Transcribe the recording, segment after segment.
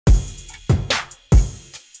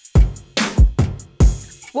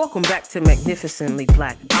Welcome back to Magnificently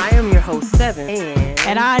Black. I am your host, Seven.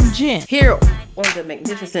 And I'm Jen. Here on the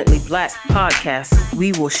Magnificently Black podcast,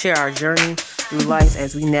 we will share our journey through life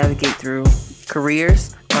as we navigate through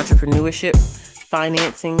careers, entrepreneurship,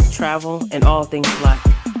 financing, travel, and all things Black.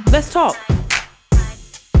 Let's talk.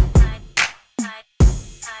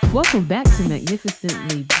 Welcome back to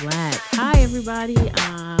Magnificently Black. Hi, everybody.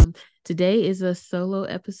 Today is a solo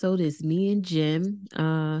episode. It's me and Jen.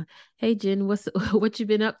 Hey, Jen, what you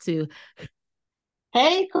been up to?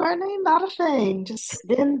 Hey, Courtney, not a thing. Just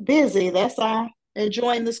been busy.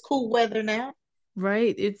 Enjoying this cool weather now.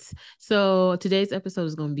 Right. So today's episode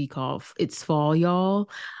is going to be called It's Fall Y'all.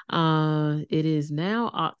 It is now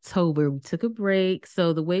October. We took a break.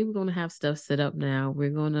 So the way we're going to have stuff set up now, we're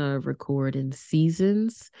going to record in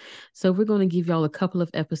seasons. So we're going to give y'all a couple of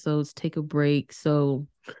episodes, take a break. So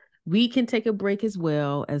we can take a break as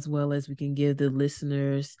well as we can give the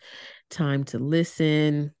listeners time to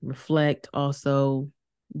listen, reflect, also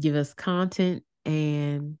give us content,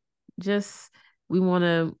 and just we want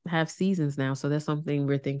to have seasons now. So that's something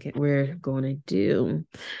we're thinking we're going to do.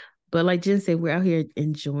 But like Jen said, we're out here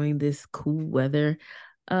enjoying this cool weather.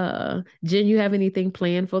 Jen, you have anything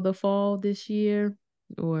planned for the fall this year?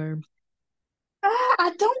 Or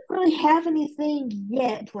I don't really have anything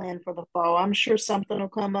yet planned for the fall. I'm sure something will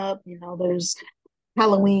come up. There's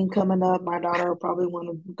Halloween coming up. My daughter will probably want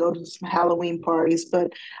to go to some Halloween parties,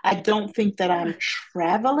 but I don't think that I'm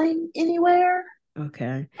traveling anywhere.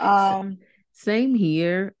 okay. Um, Same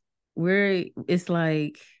here. It's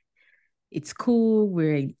like it's cool.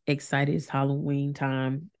 We're excited. It's Halloween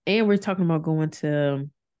time. And we're talking about going to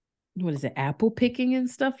what is it, apple picking and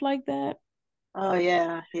stuff like that. oh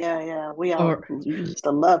yeah. We all Or used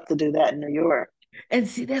to love to do that in New York. and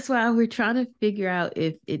see, that's why we're trying to figure out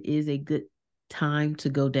if it is a good time to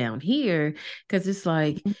go down here. Cause it's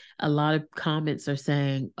like a lot of comments are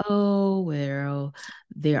saying, oh, well,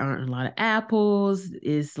 there aren't a lot of apples.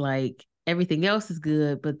 It's like everything else is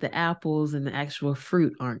good, but the apples and the actual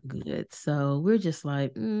fruit aren't good. So we're just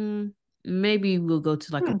like, maybe we'll go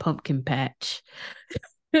to like a Hmm. pumpkin patch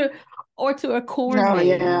or to a corn Oh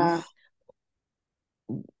yeah. maze.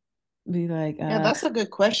 Be like, Yeah, that's a good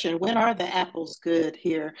question. When are the apples good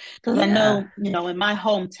here? Because I yeah, know, in my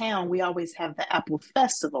hometown, we always have the Apple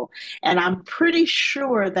Festival, and I'm pretty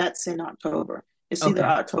sure that's in October. It's either okay.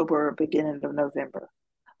 October or beginning of November.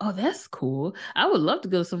 Oh, that's cool. I would love to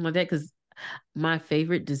go to something like that because my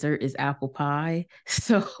favorite dessert is apple pie.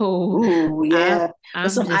 So Ooh, I'm yeah. With I'm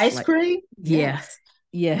some just ice like, cream? yeah, Yes.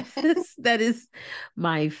 yes, that is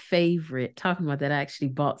my favorite. Talking about that, I actually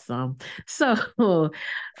bought some. So Oh,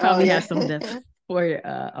 probably yeah. have some of that for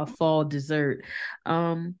a fall dessert.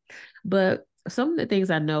 Um, but some of the things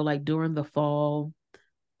I know, like during the fall,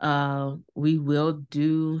 we will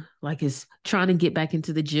do like is trying to get back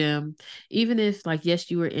into the gym, even if like yes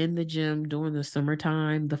you were in the gym during the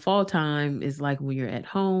summertime. The fall time is like when you're at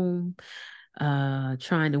home,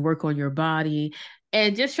 trying to work on your body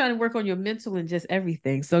and just trying to work on your mental and just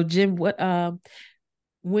everything. So Jim, what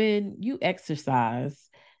when you exercise,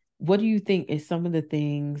 what do you think is some of the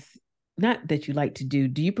things, not that you like to do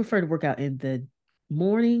you prefer to work out in the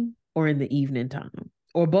morning or in the evening time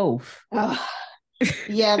or both? Oh,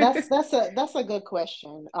 yeah, that's a good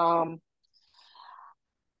question.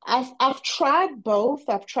 I've tried both.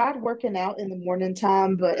 I've tried working out in the morning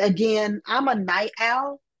time, but again, I'm a night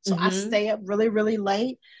owl, so I Mm-hmm. stay up really, really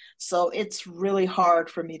late. So it's really hard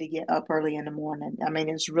for me to get up early in the morning. I mean,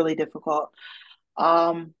 it's really difficult.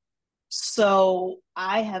 Um, so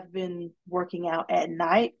I have been working out at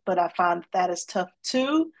night, but I find that is tough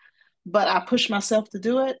too. But I push myself to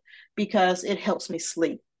do it because it helps me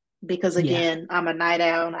sleep. Because Yeah. again, I'm a night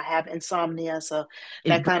owl and I have insomnia, so It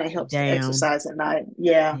that kind breaks of you helps to down. exercise at night.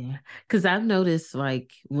 Yeah. Yeah. Because I've noticed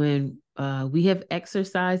like when we have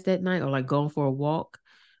exercised at night or like going for a walk,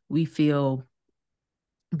 we feel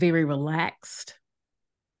very relaxed.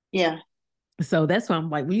 Yeah. So that's why I'm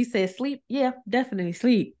like, when you said sleep, yeah, definitely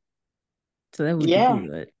sleep. So that would be Yeah,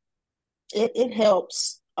 good. it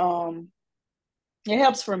helps. It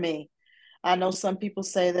helps for me. I know some people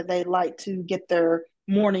say that they like to get their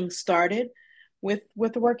morning started with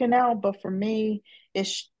working out, but for me,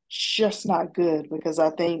 it's just not good because I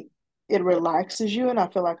think it relaxes you, and I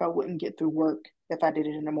feel like I wouldn't get through work if I did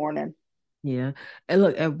it in the morning. Yeah. And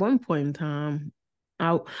look, at one point in time,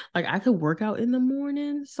 I like I could work out in the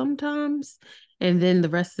morning sometimes, and then the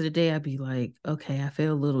rest of the day I'd be like, okay, I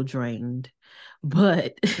feel a little drained.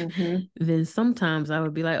 But Hmm. then sometimes I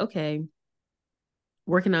would be like, okay,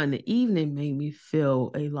 working out in the evening made me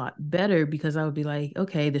feel a lot better because I would be like,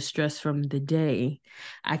 okay, the stress from the day,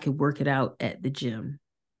 I could work it out at the gym.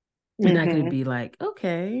 And I could Mm-hmm. be like,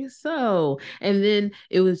 okay, so, and then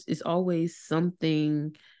it's always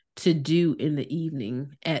something to do in the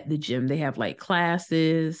evening at the gym. They have like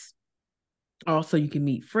classes. Also, you can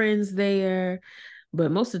meet friends there.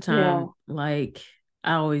 But most of the Yeah. time, like,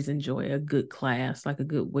 I always enjoy a good class, like a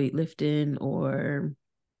good weightlifting or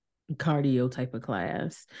cardio type of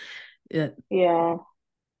class. Yeah. Yeah.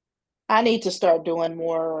 I need to start doing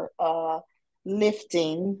more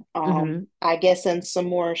lifting, Hmm. I guess, and some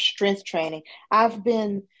more strength training. I've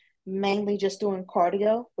been mainly just doing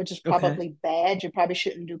cardio, which is Okay. probably bad. You probably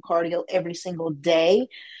shouldn't do cardio every single day,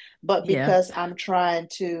 but Yeah. because I'm trying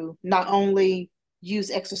to not only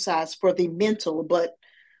use exercise for the mental, but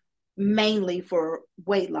mainly for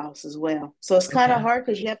weight loss as well. So it's kind of Okay. hard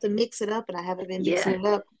because you have to mix it up, and I haven't been mixing Yeah. it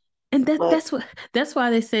up. And But that's why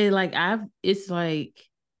they say like it's like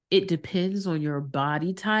it depends on your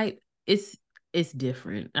body type. It's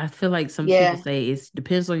different. I feel like some people yeah, say it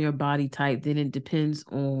depends on your body type, then it depends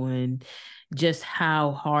on just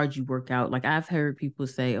how hard you work out. Like I've heard people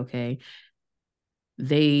say, okay,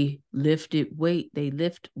 they lift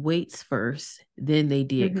weights first, then they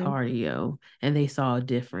did hmm cardio and they saw a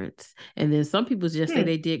difference. And then some people just say hmm.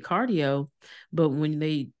 they did cardio, but when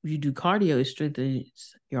you do cardio, it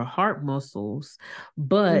strengthens your heart muscles,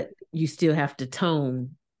 but you still have to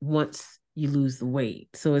tone once you lose the weight.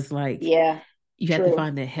 So it's like Yeah, you have to true.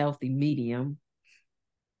 find that healthy medium.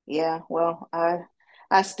 Yeah, well,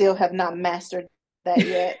 I still have not mastered that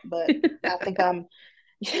yet, but I think I'm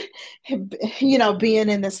being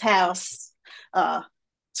in this house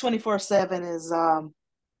 24/7 is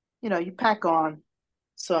you pack on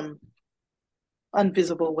some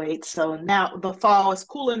invisible weight. So now the fall is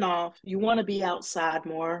cooling off. You want to be outside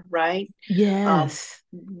more, right? Yes.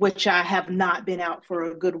 Which I have not been out for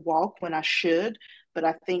a good walk when I should. But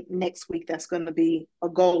I think next week that's going to be a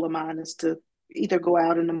goal of mine is to either go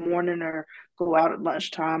out in the morning or go out at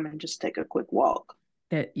lunchtime and just take a quick walk.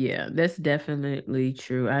 Yeah, that's definitely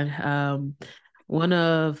true. I one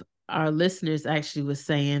of our listeners actually was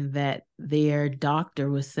saying that their doctor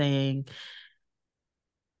was saying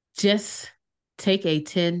just take a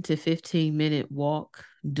 10 to 15-minute walk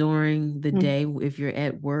during the Mm-hmm. day if you're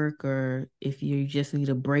at work or if you just need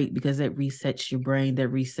a break because that resets your brain,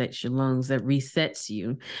 that resets your lungs, that resets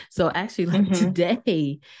you. So actually like Mm-hmm.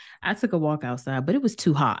 today I took a walk outside, but it was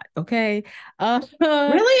too hot, okay?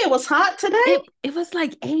 Really? It was hot today? It was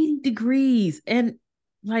like 80 degrees and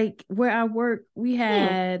like where I work,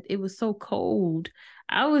 Hmm. it was so cold.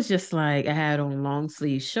 I was just like I had on a long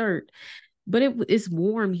sleeve shirt, but it's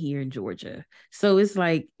warm here in Georgia. So it's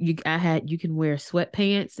like you can wear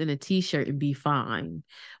sweatpants and a t-shirt and be fine.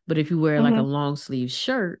 But if you wear like a Mm-hmm. long sleeve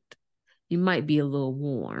shirt, you might be a little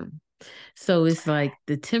warm. So it's like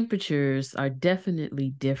the temperatures are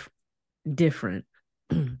definitely different.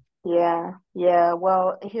 Yeah, yeah.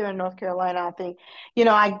 Well, here in North Carolina, I think,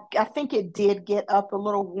 I think it did get up a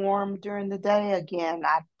little warm during the day. Again,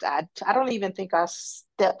 I don't even think I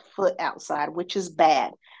stepped foot outside, which is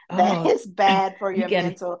bad. That Oh, is bad for you your gotta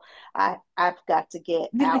mental. I've got to get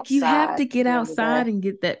be like you have outside to get during the outside day. and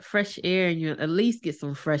get that fresh air and you at least get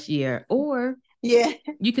some fresh air. Or Yeah.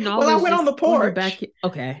 you can Well, I always went on just the go in your back. porch.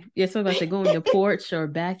 Okay. Yeah, so I say go in your porch or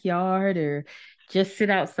backyard or just sit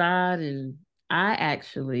outside. And I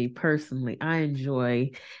actually personally I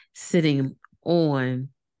enjoy sitting on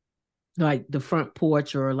like the front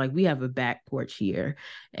porch or like we have a back porch here.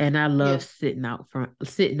 And I love Yeah. sitting out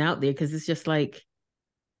there because it's just like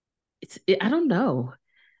I don't know.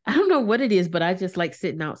 I don't know what it is, but I just like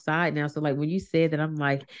sitting outside now. So like when you said that, I'm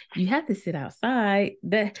like, you have to sit outside.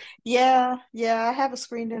 That Yeah, yeah, I have a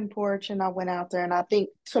screened in porch and I went out there and I think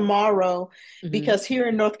tomorrow, Mhm. because here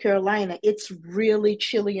in North Carolina, it's really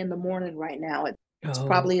chilly in the morning right now. It's Oh,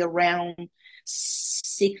 probably around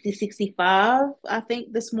 60, 65. I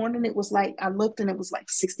think this morning it was like, I looked and it was like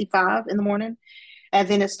 65 in the morning. And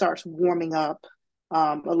then it starts warming up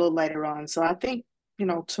a little later on. So I think,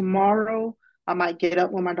 tomorrow I might get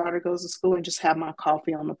up when my daughter goes to school and just have my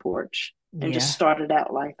coffee on the porch and just yeah. start it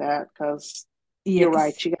out like that because Yeah, you're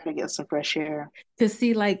right. You got to get some fresh air. cause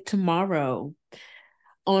see, like tomorrow,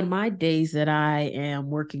 on my days that I am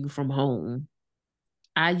working from home,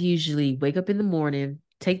 I usually wake up in the morning,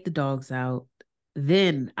 take the dogs out,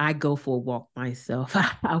 then I go for a walk myself.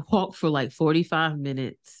 I walk for like 45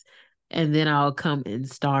 minutes and then I'll come and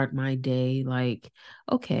start my day like,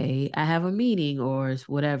 okay, I have a meeting or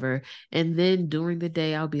whatever. And then during the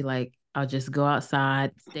day, I'll be like, I'll just go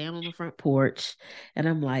outside, stand on the front porch, and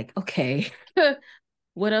I'm like, okay,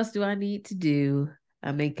 what else do I need to do?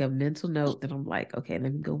 I make a mental note that I'm like, okay,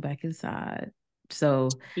 let me go back inside. So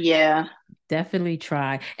Yeah. definitely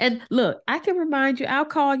try. And look, I can remind you, I'll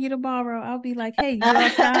call you tomorrow. I'll be like, hey, you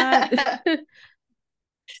outside?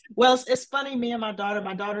 Well, it's funny, me and my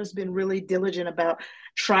daughter's been really diligent about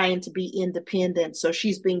trying to be independent. So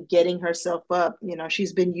she's been getting herself up.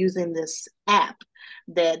 She's been using this app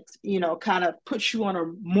that, kind of puts you on a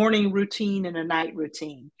morning routine and a night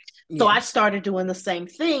routine. So Yeah. I started doing the same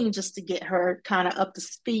thing just to get her kind of up to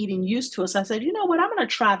speed and used to it. So I said, you know what, I'm going to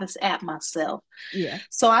try this app myself. Yeah.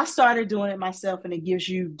 So I started doing it myself, and it gives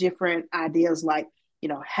you different ideas like,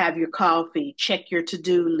 have your coffee, check your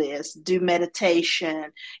to-do list, do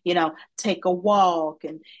meditation, take a walk.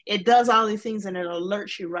 And it does all these things, and it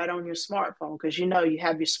alerts you right on your smartphone because you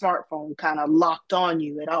have your smartphone kind of locked on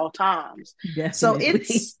you at all times. So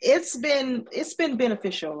Definitely. it's been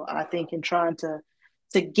beneficial, I think, in trying to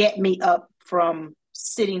get me up from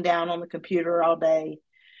sitting down on the computer all day,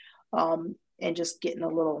 and just getting a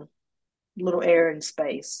little air and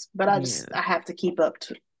space. But Yeah. I have to keep up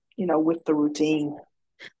to, with the routine.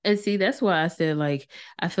 And see, that's why I said, like,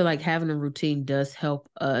 I feel like having a routine does help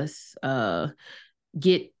us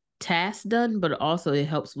get tasks done, but also it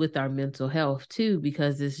helps with our mental health too,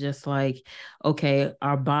 because it's just like, okay,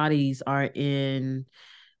 our bodies are in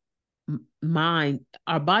mind,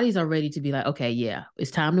 our bodies are ready to be like, okay, yeah,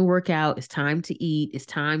 it's time to work out, it's time to eat, it's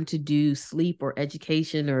time to do sleep or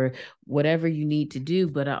education or whatever you need to do.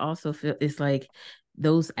 But I also feel it's like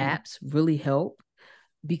those apps really help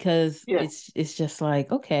because Yeah. it's just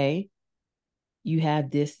like, okay, you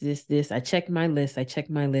have this. I checked my list. I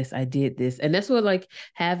did this. And that's what, like,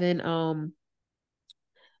 having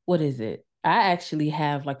what is it? I actually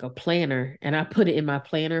have like a planner, and I put it in my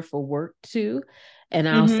planner for work too. And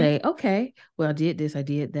I'll Mm-hmm. say, okay, well, I did this, I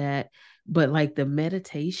did that. But like the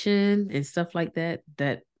meditation and stuff like that,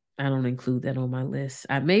 that I don't include that on my list.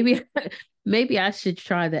 I maybe maybe I should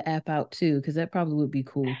try the app out too, because that probably would be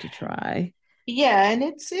cool to try. Yeah, and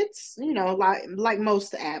it's like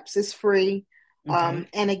most apps, it's free. Okay.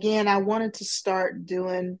 And again, I wanted to start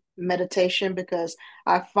doing meditation because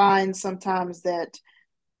I find sometimes that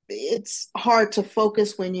it's hard to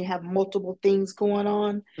focus when you have multiple things going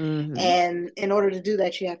on. Mm-hmm. And in order to do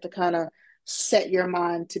that, you have to kind of set your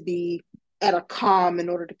mind to be at a calm in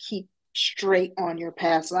order to keep straight on your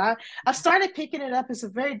path. So I started picking it up. It's a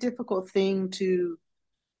very difficult thing to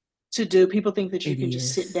do. People think that you It can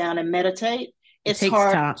just sit is. down and meditate. It It's takes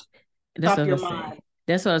hard time. to That's what stop I your was gonna mind. say.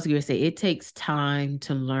 That's what I was gonna say. It takes time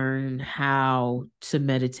to learn how to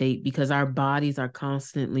meditate because our bodies are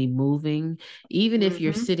constantly moving. Even if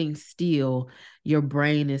you're Mm-hmm. sitting still, your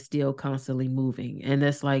brain is still constantly moving. And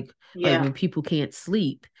that's like Yeah. when people can't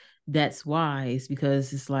sleep, that's why. It's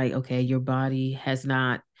because it's like, okay, your body has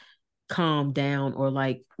not calmed down. Or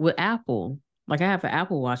like with Apple, like I have an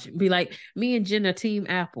Apple Watch. Be like, me and Jen are team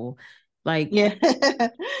Apple. Like, Yeah.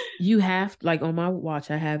 you have, like, on my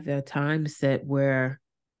watch, I have a time set where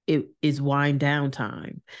it is wind down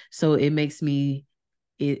time. So it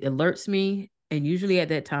alerts me. And usually at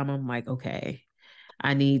that time, I'm like, okay,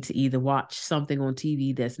 I need to either watch something on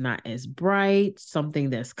TV that's not as bright,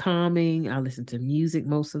 something that's calming. I listen to music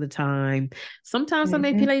most of the time. Sometimes I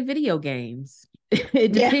may Mm-hmm. play video games.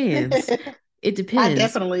 It Yeah. depends. It I depends.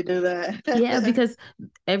 definitely do Yeah, that. because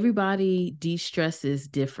everybody de-stresses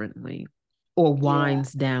differently or Yeah.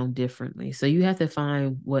 winds down differently. So you have to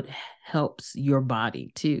find what helps your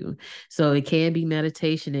body too. So it can be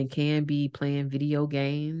meditation, it can be playing video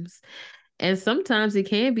games, and sometimes it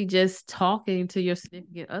can be just talking to your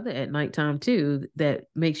significant other at nighttime too, that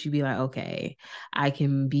makes you be like, okay, I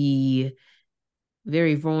can be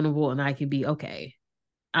very vulnerable and I can be okay.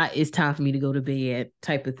 It's time for me to go to bed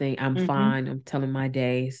type of thing. I'm Mm-hmm. fine. I'm telling my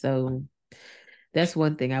day. So that's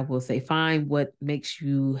one thing I will say. Find what makes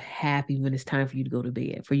you happy when it's time for you to go to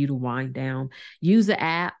bed, for you to wind down. Use the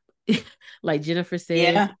app, like Jennifer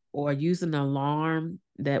says, Yeah. or use an alarm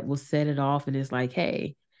that will set it off. And it's like,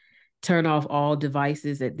 hey, turn off all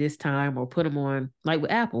devices at this time, or put them on, like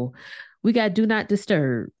with Apple. We got do not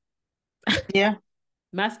disturb. Yeah.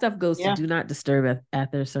 My stuff goes to Yeah. do not disturb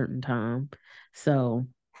after a certain time. So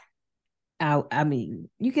I mean,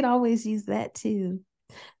 you could always use that too.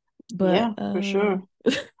 But Yeah, for sure.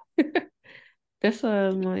 that's why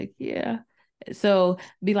I'm like, yeah. So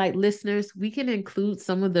be like, listeners, we can include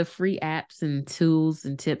some of the free apps and tools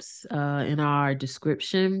and tips in our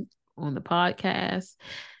description on the podcast.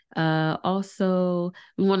 Also,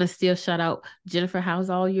 we want to still shout out Jennifer. How's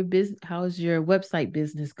all your business? How's your website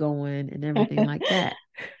business going and everything like that?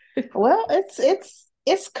 Well,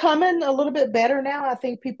 it's coming a little bit better now. I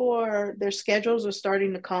think their schedules are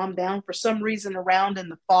starting to calm down. For some reason, around in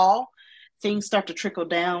the fall, things start to trickle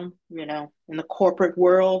down, in the corporate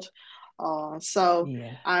world. So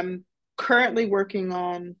Yeah. I'm currently working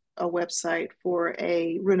on a website for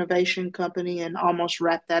a renovation company and almost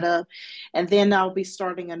wrap that up. And then I'll be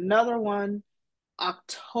starting another one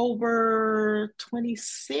October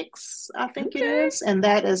 26th, I think it Okay. is. And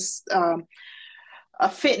that is a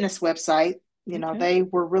fitness website. You know, Okay. they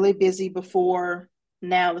were really busy before.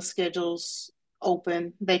 Now the schedule's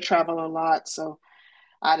open. They travel a lot. So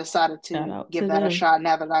I decided Shout to out give to that a them. shot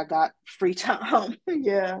now that I got free time.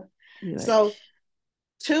 Yeah. Be like, So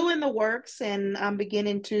two in the works, and I'm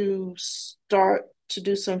beginning to start to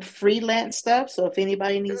do some freelance stuff. So if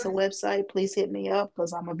anybody needs a okay. website, please hit me up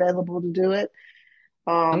because I'm available to do it.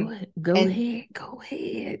 Go, Um, go and ahead. Go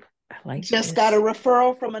ahead. I like just got a this.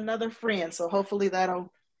 referral from another friend, so hopefully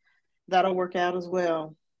that'll work out as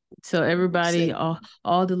well. So We'll everybody, see.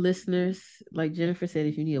 all the listeners, like Jennifer said,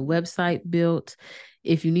 if you need a website built,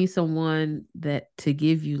 if you need someone that to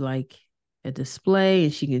give you like a display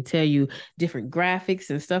and she can tell you different graphics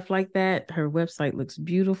and stuff like that, her website looks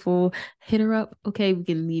beautiful. Hit her up. Okay, we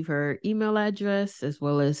can leave her email address as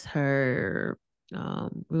well as her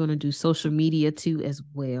we're gonna do social media too as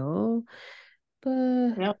well.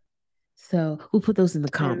 But Yep. so we'll put those in the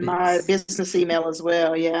And my comments. business email as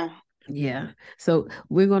well. Yeah. Yeah. So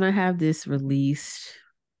we're gonna have this released.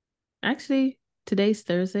 Actually, today's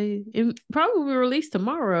Thursday. It probably will release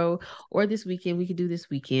tomorrow or this weekend. We could do this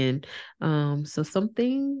weekend. So some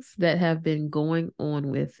things that have been going on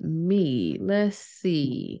with me. Let's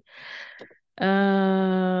see.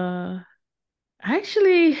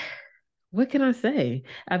 Actually, what can I say?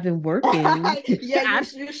 I've been working. Yeah,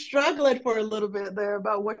 you're struggling for a little bit there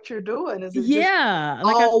about what you're doing. Is it just Yeah,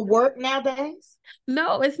 like all work nowadays?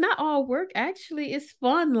 no, it's not all work. Actually, it's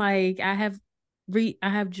fun. Like I have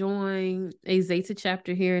joined a Zeta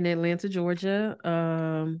chapter here in Atlanta, Georgia.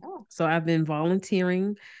 Oh, So I've been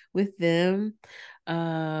volunteering with them.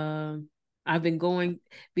 I've been going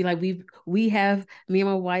be like we have me and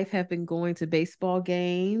my wife have been going to baseball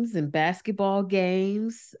games and basketball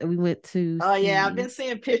games. We went to oh yeah, I've been see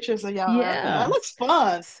seeing pictures of y'all out there. That yeah. looks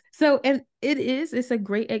fun. So, and it's a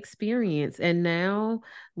great experience. And now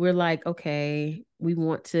we're like, okay, we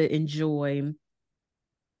want to enjoy,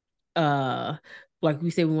 uh, like we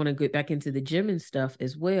say, we want to get back into the gym and stuff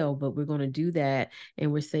as well, but we're going to do that.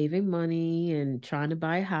 And we're saving money and trying to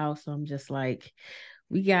buy a house. So I'm just like,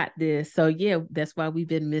 we got this. So, yeah, that's why we've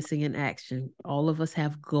been missing in action. All of us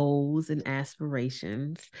have goals and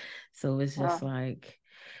aspirations. So it's just Uh, like,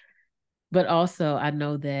 but also I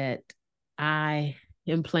know that I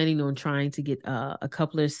am planning on trying to get a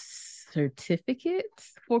couple of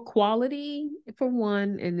certificates for quality for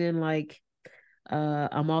one, and then like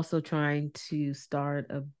I'm also trying to start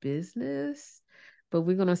a business, but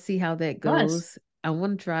we're gonna see how that nice. goes. I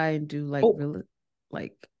want to try and do Oh,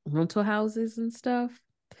 like rental houses and stuff.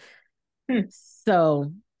 hmm.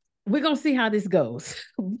 So we're gonna see how this goes.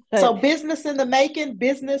 So But business in the making,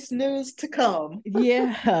 business news to come.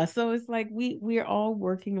 yeah, so it's like we're all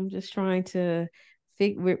working. I'm just trying to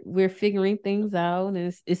we're figuring things out, and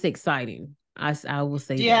it's exciting. I will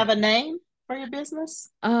say Do you have that. a name for your business?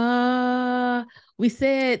 Uh, we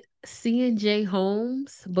said C&J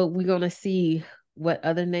Homes, but we're gonna see what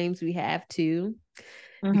other names we have too,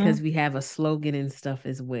 because Mm-hmm. we have a slogan and stuff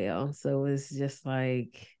as well. So it's just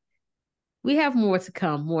like we have more to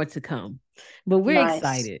come, more to come. But we're Nice.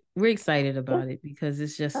 excited. We're excited Well, about it because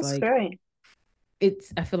it's just that's like great.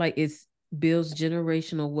 I feel like it's builds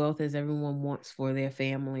generational wealth as everyone wants for their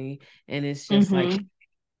family. And it's just like, Mm-hmm.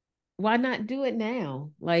 why not do it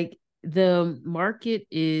now? Like the market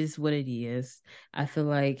is what it is. I feel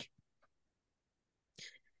like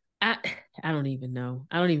I I don't even know.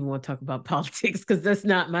 I don't even want to talk about politics because that's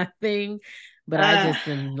not my thing. But I Uh, just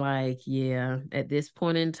am like, yeah, at this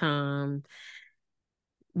point in time,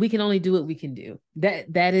 we can only do what we can do.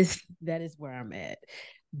 That is where I'm at.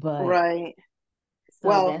 But right. so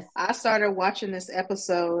Well, that's I started watching this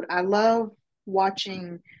episode. I love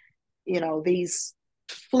watching, these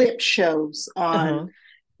flip shows on, uh-huh.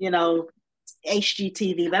 you know,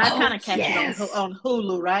 HGTV, but I Oh kind of catch it on yes. on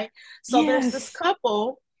Hulu, right? So there's this Yes.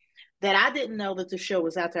 couple that I didn't know that the show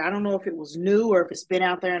was out there. I don't know if it was new or if it's been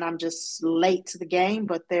out there and I'm just late to the game,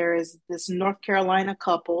 but there is this North Carolina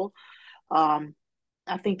couple. Um,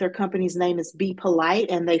 I think their company's name is Be Polite,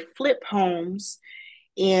 and they flip homes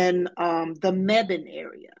in the Mebane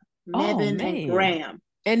area, Oh Mebane and man. Graham.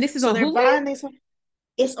 And this is So on they're Hulu? buying these.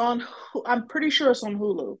 It's on. I'm pretty sure it's on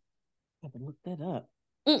Hulu. I have to look that up.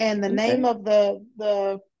 And the name Okay. of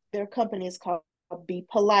the their company is called Be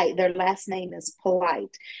Polite. Their last name is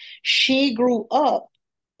Polite. She grew up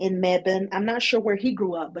in Mebane. I'm not sure where he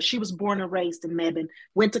grew up, but she was born and raised in Mebane.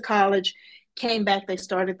 Went to college came back. They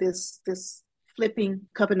started this flipping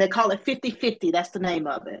company. They call it 50/50. That's the name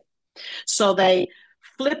of it. So they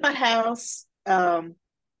flip a house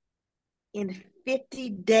in 50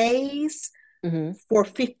 days Mm-hmm. for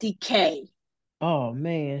 50K. Oh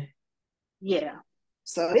man. Yeah.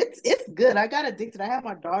 So it's good. I got addicted. I have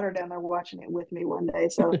my daughter down there watching it with me one day.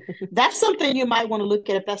 So that's something you might want to look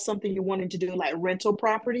at if that's something you're wanting to do, like rental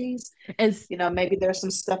properties. And Maybe there's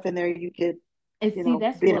some stuff in there you could, see,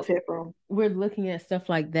 that's what benefit from. we're looking at, stuff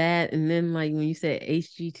like that. And then like when you said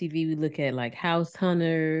HGTV, we look at like house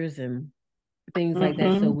hunters and things like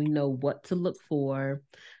that, so Mm-hmm. we know what to look for,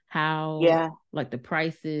 how, Yeah. like the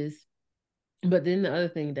prices. But then the other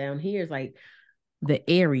thing down here is like the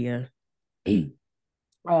area.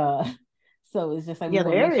 uh so it's just like we Yeah, the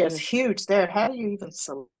want to make area is sure. huge there. How do you even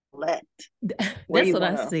select where That's you what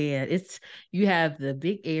I want to? said. It's, you have the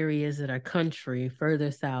big areas that are country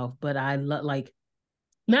further south, but I love, like,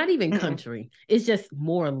 not even Mm-mm. country. It's just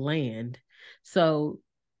more land. So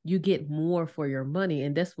you get more for your money,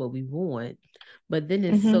 and that's what we want. But then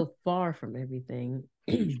it's Mm-hmm. so far from everything.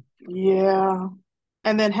 Yeah.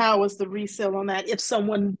 And then how was the resale on that? If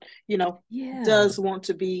someone, Yeah. does want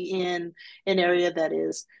to be in an area that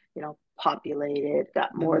is, populated,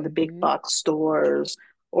 got more of the big Mm-hmm. box stores,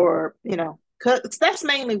 or, because that's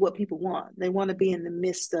mainly what people want. They want to be in the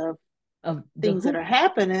midst of Of the things that hoop. are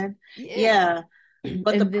happening. Yeah. Yeah.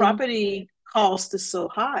 But the And then, property cost is so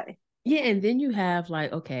high. yeah, and then you have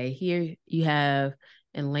like, okay, here you have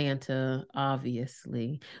Atlanta,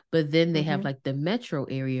 obviously, but then they have Mm-hmm. like the metro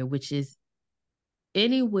area, which is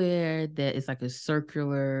anywhere that is like a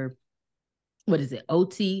circular, what is it,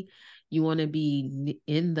 OT? You want to be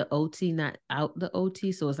in the OT, not out the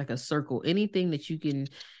OT. So it's like a circle. Anything that you can,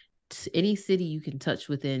 any city you can touch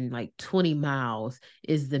within like 20 miles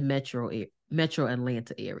is the metro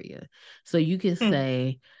Atlanta area. So you can Hmm.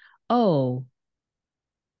 say, oh,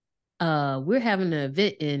 we're having an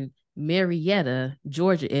event in Marietta,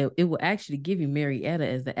 Georgia. It will actually give you Marietta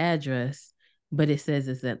as the address, but it says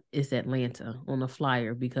it's Atlanta on the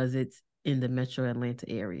flyer because it's in the metro Atlanta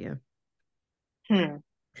area. Hmm.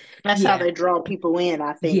 That's how Yeah. they draw people in,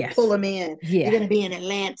 I think. Pull Yes. them in. You're Yeah. going to be in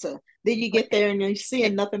Atlanta. Then you get there and you're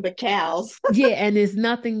seeing nothing but cows. Yeah, and there's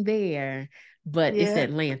nothing there, but it's Yeah.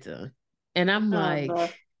 Atlanta. And I'm Oh, like, no.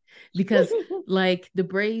 because like the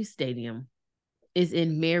Braves Stadium is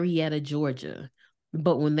in Marietta, Georgia.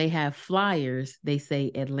 But when they have flyers, they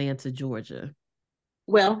say Atlanta, Georgia.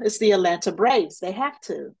 Well, it's the Atlanta Braves. They have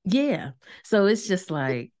to. Yeah. So it's just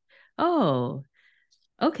like, oh,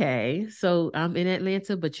 okay. So I'm in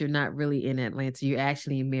Atlanta, but you're not really in Atlanta. You're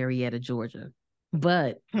actually in Marietta, Georgia.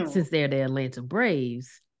 But Hmm. since they're the Atlanta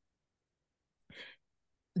Braves,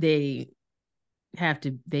 they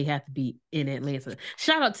they have to be in Atlanta.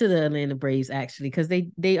 Shout out to the Atlanta Braves actually, because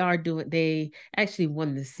they actually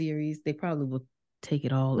won the series. They probably will take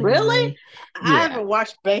it all Really? anyway. I Yeah. haven't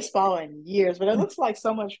watched baseball in years, but it looks like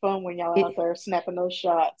so much fun when y'all out It there snapping those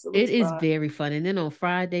shots. It it looks is fun. very fun. And then on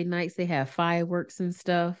Friday nights they have fireworks and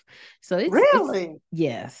stuff. So it's Really?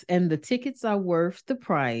 yes. And the tickets are worth the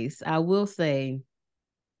price. I will say,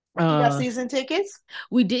 You got uh season tickets?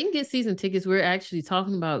 we didn't get season tickets. We're actually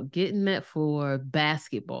talking about getting that for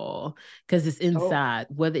basketball because it's Oh. inside.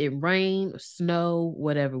 Whether it rain or snow,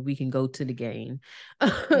 whatever, we can go to the game.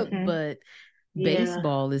 Mm-hmm. But Yeah.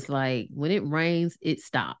 baseball is like when it rains, it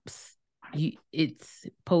stops. It's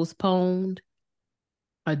postponed,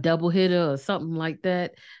 a double hitter or something like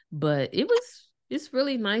that. But it's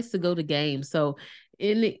really nice to go to games. So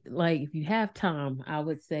in it, like if you have time, I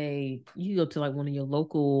would say you go to like one of your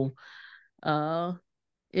local uh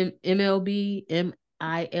MLB,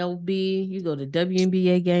 MILB. You go to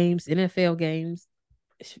WNBA games, NFL games.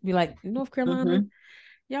 It should be like North Carolina. Mm-hmm.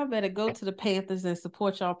 Y'all better go to the Panthers and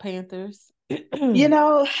support y'all Panthers. You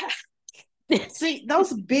know, see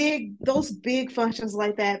those big functions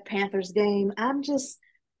like that Panthers game. I'm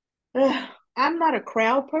not a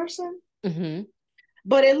crowd person, Hmm.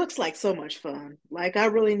 but it looks like so much fun. Like I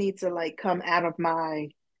really need to like come out of my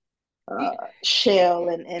shell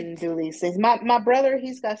and do these things. My brother,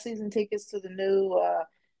 he's got season tickets to the new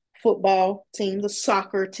football team, the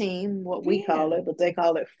soccer team, what we call Yeah, it, but they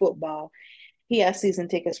call it football. He has season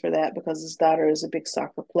tickets for that because his daughter is a big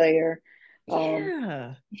soccer player.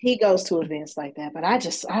 yeah. He goes to events like that, but I don't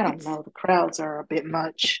It's know. The crowds are a bit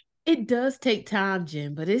much. it does take time,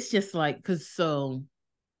 Jen, but it's just like because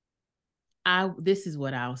I this is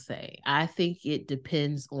what I'll say. I think it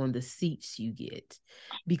depends on the seats you get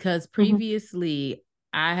because Mm-hmm. previously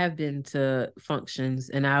I have been to functions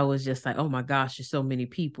and I was just like, oh my gosh, there's so many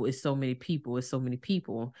people, it's so many people, it's so many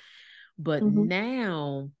people. But Mm-hmm.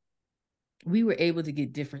 now we were able to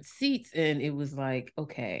get different seats, and it was like,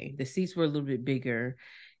 okay, the seats were a little bit bigger.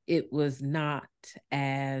 It was not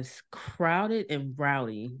as crowded and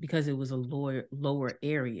rowdy because it was a lower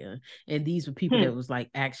area, and these were people Hmm. that was like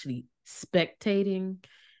actually spectating,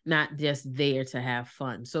 not just there to have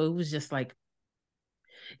fun. So it was just like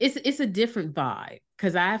it's a different vibe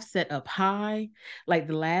because I've set up high. Like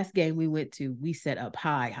the last game we went to, we set up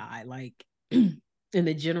high, like in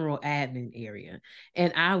the general admin area.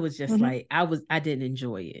 And I was just Hmm. like, I didn't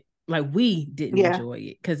enjoy it. Like we didn't Yeah. enjoy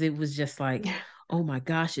it because it was just like, oh my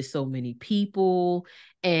gosh, it's so many people.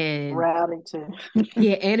 And Rowdy too.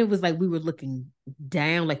 yeah, and it was like we were looking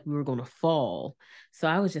down like we were gonna fall. So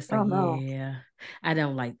I was just like, Oh no. yeah, I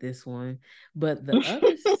don't like this one. But the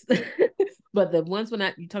others, but the ones when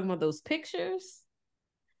you talking about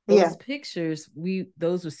Yeah. those pictures,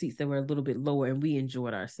 those were seats that were a little bit lower and we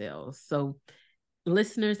enjoyed ourselves. So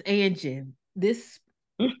listeners and Jen, this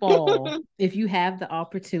fall, if you have the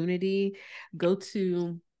opportunity, go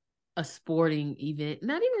to a sporting event,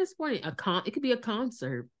 not even a sporting, it could be a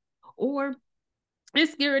concert, or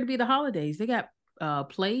it's getting to be the holidays. They got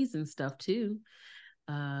plays and stuff too.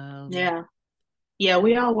 Um, Yeah. Yeah,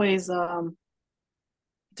 we always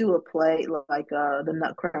do a play like the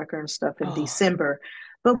Nutcracker and stuff in oh December.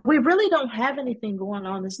 But we really don't have anything going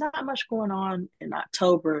on. There's not much going on in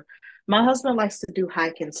October. My husband likes to do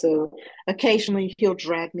hiking, so occasionally he'll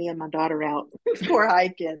drag me and my daughter out for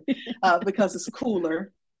hiking because it's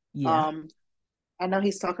cooler. yeah. Um, I know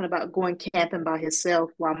he's talking about going camping by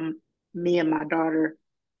himself while me and my daughter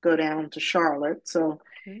go down to Charlotte. So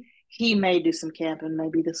Okay. he may do some camping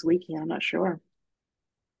maybe this weekend. I'm not sure,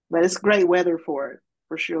 but it's great weather for it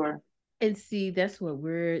for sure. And see, that's what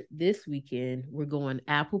we're this weekend. We're going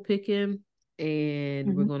apple picking,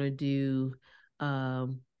 and we're Mm-hmm. gonna do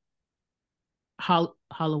um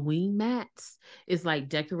Halloween mats. It's like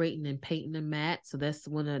decorating and painting a mat. So that's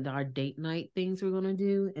one of our date night things we're gonna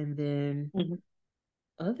do. And then Mm-hmm.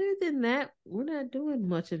 other than that, we're not doing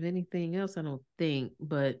much of anything else, I don't think.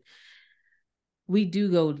 But we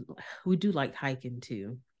do go, we do like hiking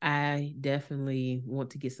too. I definitely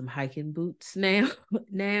want to get some hiking boots now.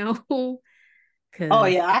 Now, Oh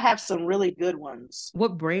because yeah, I have some really good ones.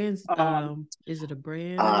 what brands? Um, Is it a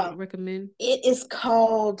brand that you uh, recommend? it is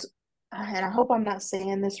called, and I hope I'm not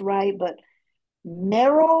saying this right, but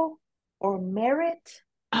Merrill or Merit.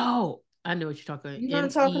 Oh, I know what you're talking. You know what I'm M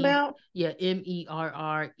talking E, about? yeah,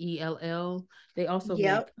 Merrell. They also make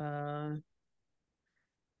Yep.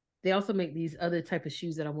 they also make these other type of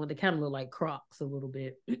shoes that I want. They kind of look like Crocs a little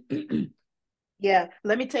bit. Yeah.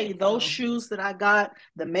 Let me tell you, those So shoes that I got,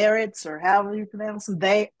 the Merits or however you pronounce them,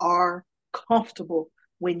 they are comfortable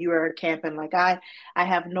when you are camping. Like I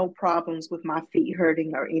have no problems with my feet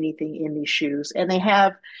hurting or anything in these shoes, and they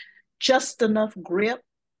have just enough grip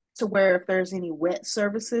to where if there's any wet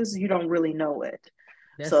surfaces, you don't really know it.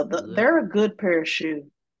 that's So good. they're a good pair of shoes.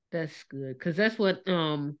 That's good because that's what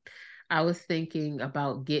I was thinking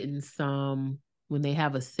about getting some when they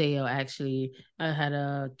have a sale. Actually, I had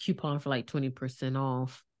a coupon for like 20%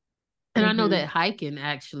 off, and I know Mm-hmm. that hiking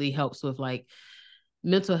actually helps with like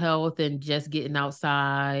mental health and just getting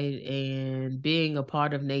outside and being a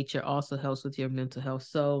part of nature also helps with your mental health.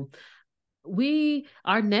 So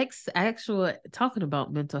our next actual talking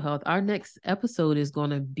about mental health, our next episode is going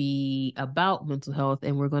to be about mental health,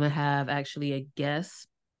 and we're going to have actually a guest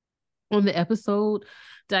on the episode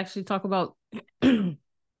to actually talk about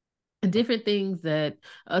different things that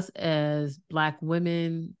us as Black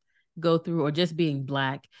women go through, or just being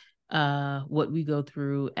Black, what we go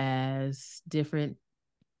through as different,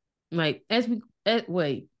 like as we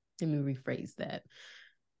wait, let me rephrase that,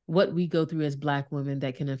 what we go through as Black women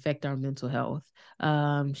that can affect our mental health.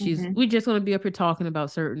 Mm-hmm. We're just going to be up here talking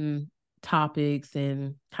about certain topics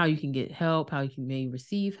and how you can get help, how you can may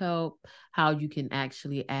receive help, how you can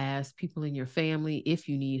actually ask people in your family if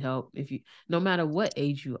you need help. If you, no matter what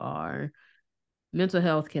age you are, mental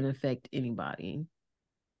health can affect anybody.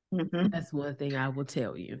 Mm-hmm. That's one thing I will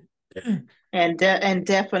tell you. And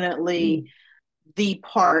definitely the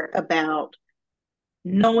part about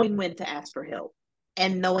knowing when to ask for help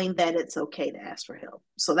and knowing that it's okay to ask for help.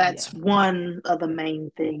 So Yeah. that's one of the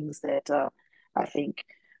main things that I think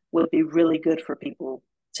would be really good for people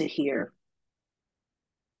to hear.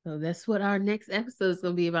 So that's what our next episode is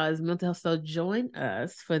going to be about, is mental health. So join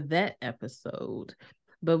us for that episode.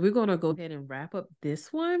 But we're going to go ahead and wrap up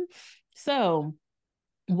this one. So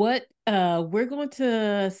what we're going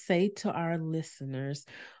to say to our listeners,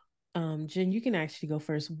 Jen, you can actually go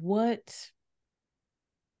first. What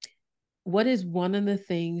is one of the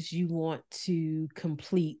things you want to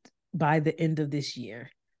complete by the end of this year?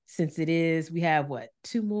 since we have what,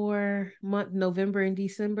 2 more months, November and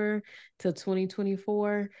December till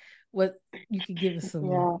 2024. What you could give us some,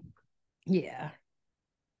 Yeah. yeah.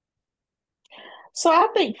 So I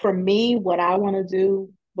think for me, what I want to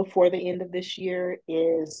do before the end of this year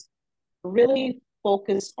is really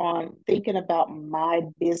focus on thinking about my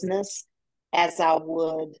business as I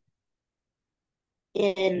would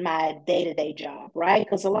in my day-to-day job, right?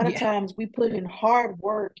 Because a lot of Yeah. times we put in hard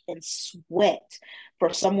work and sweat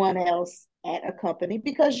for someone else at a company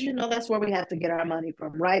because that's where we have to get our money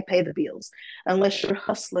from, right? Pay the bills, unless you're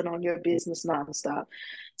hustling on your business nonstop.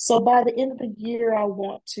 So by the end of the year, I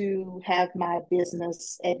want to have my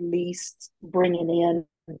business at least bringing in,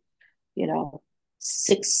 you know,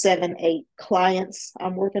 6, 7, 8 clients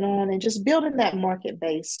I'm working on and just building that market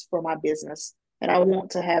base for my business. And I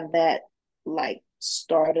want to have that like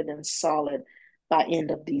started and solid by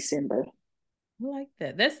end of December. I like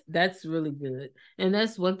that. That's really good. And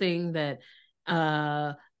that's one thing that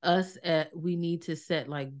uh we need to set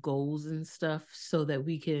like goals and stuff so that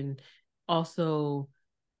we can also,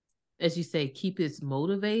 as you say, keep us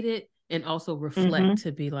motivated and also reflect Mm-hmm.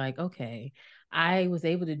 to be like, okay, I was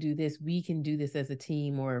able to do this. We can do this as a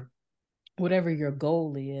team, or whatever your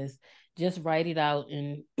goal is. Just write it out,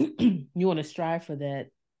 and you want to strive for that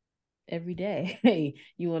every day. Hey,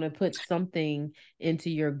 you want to put something into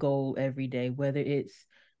your goal every day, whether it's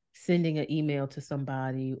sending an email to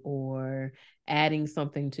somebody or adding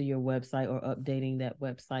something to your website or updating that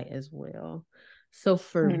website as well. So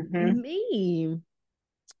for Mm-hmm. me,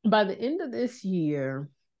 by the end of this year,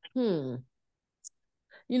 you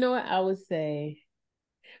know what I would say?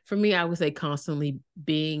 For me, I would say constantly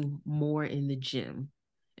being more in the gym.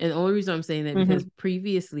 And the only reason I'm saying that because Mm-hmm.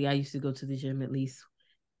 previously I used to go to the gym at least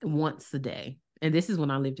once a day. And this is when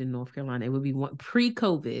I lived in North Carolina. It would be one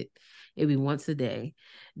pre-COVID, it would be once a day.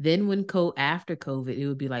 Then after COVID, it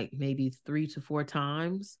would be like maybe 3 to 4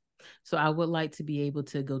 times. So I would like to be able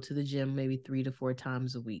to go to the gym maybe 3 to 4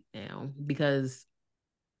 times a week now, because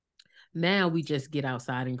now we just get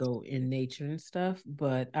outside and go in nature and stuff.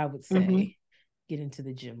 But I would Mm-hmm. say get into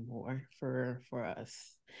the gym more for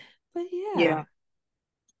us. But yeah. Yeah.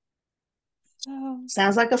 So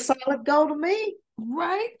Sounds like a solid goal to me.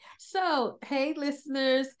 right. So, hey,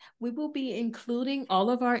 listeners, we will be including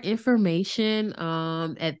all of our information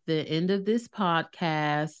at the end of this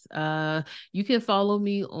podcast. You can follow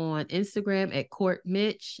me on Instagram at Court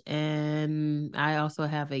Mitch, and I also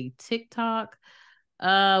have a TikTok.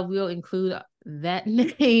 We'll include that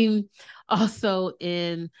name also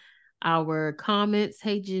in our comments.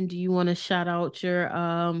 Hey, Jen, do you want to shout out your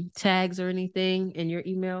tags or anything and your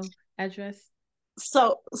email address?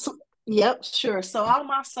 So yep, sure. So all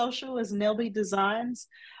my social is Nelby Designs.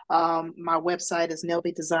 My website is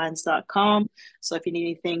nelbydesigns.com. So if you need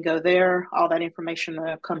anything, go there. All that information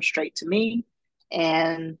will come straight to me.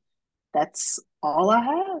 And that's all I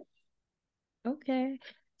have. Okay.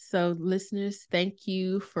 So, listeners, thank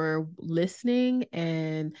you for listening,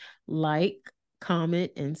 and like,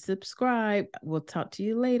 comment, and subscribe. We'll talk to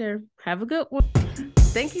you later. Have a good one.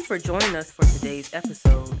 Thank you for joining us for today's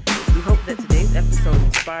episode. We hope that today's episode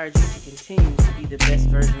inspired you to continue to be the best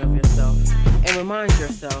version of yourself and remind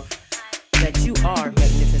yourself that you are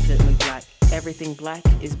magnificently black. Everything black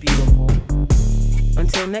is beautiful.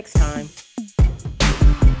 Until next time.